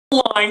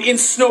line in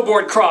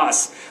snowboard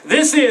cross.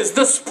 This is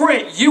the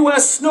Sprint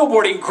U.S.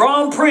 Snowboarding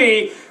Grand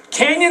Prix,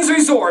 Canyons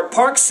Resort,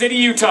 Park City,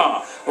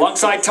 Utah.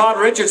 Alongside Todd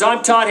Richards,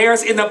 I'm Todd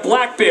Harris in the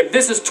black bib.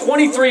 This is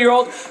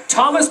 23-year-old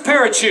Thomas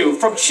Parachu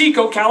from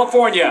Chico,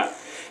 California.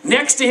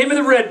 Next to him in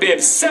the red bib,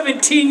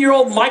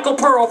 17-year-old Michael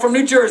Pearl from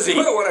New Jersey.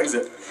 What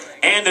exit?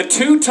 And the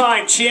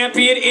two-time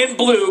champion in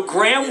blue,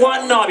 Graham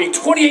Watanabe,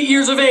 28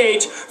 years of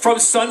age, from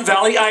Sun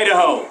Valley,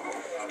 Idaho.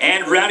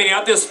 And rounding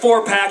out this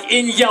four-pack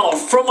in yellow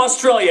from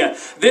Australia,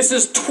 this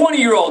is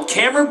 20-year-old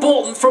Cameron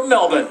Bolton from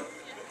Melbourne.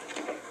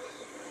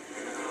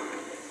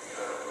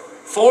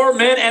 4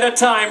 men at a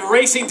time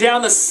racing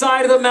down the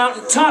side of the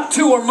mountain. Top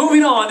two are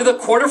moving on to the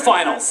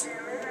quarterfinals.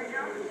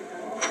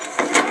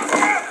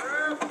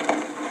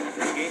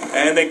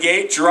 And the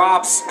gate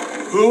drops.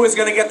 Who is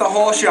going to get the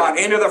hole shot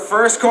into the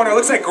first corner? It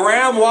looks like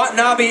Graham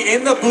Watanabe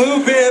in the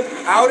blue bib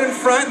out in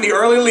front in the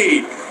early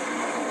lead.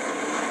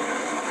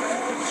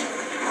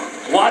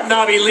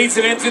 Watanabe leads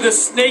it in through the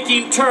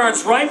snaking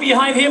turns. Right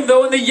behind him,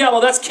 though, in the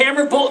yellow, that's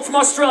Cameron Bolton from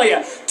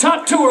Australia.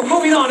 Top two are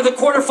moving on to the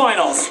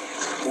quarterfinals.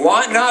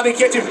 Watanabe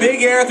catching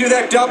big air through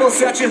that double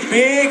section.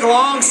 Big,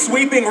 long,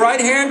 sweeping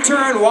right-hand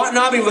turn.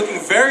 Watanabe looking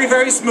very,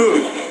 very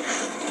smooth.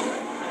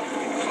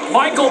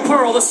 Michael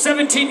Pearl, the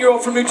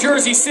 17-year-old from New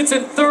Jersey, sits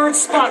in third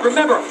spot.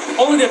 Remember,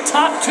 only the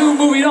top two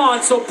moving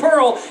on, so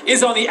Pearl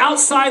is on the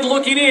outside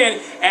looking in,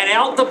 and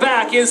out the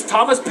back is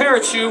Thomas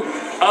Parachu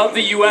of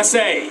the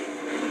USA.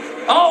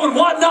 Oh, and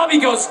Watanabe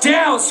goes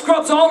down,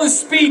 scrubs all his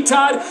speed,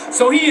 Todd,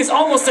 so he is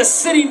almost a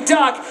sitting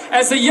duck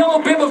as the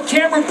yellow bib of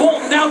Cameron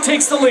Bolton now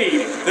takes the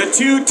lead. The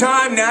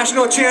two-time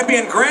national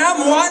champion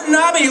Graham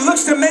Watanabe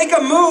looks to make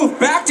a move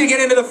back to get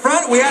into the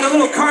front. We had a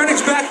little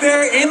carnage back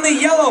there in the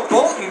yellow.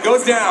 Bolton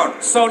goes down.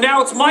 So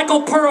now it's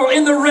Michael Pearl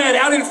in the red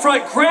out in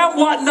front. Graham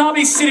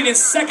Watanabe sitting in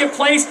second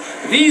place.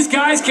 These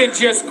guys can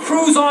just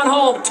cruise on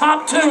home.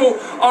 Top two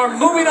are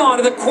moving on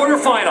to the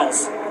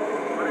quarterfinals.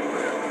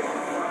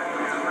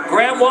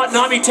 Graham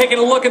Watanabe taking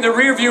a look in the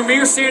rearview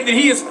mirror, saying that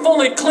he is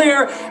fully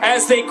clear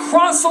as they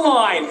cross the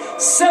line.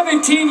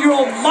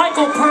 17-year-old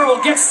Michael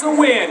Pearl gets the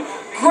win.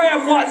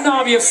 Graham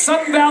Watanabe of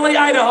Sun Valley,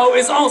 Idaho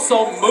is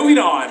also moving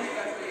on.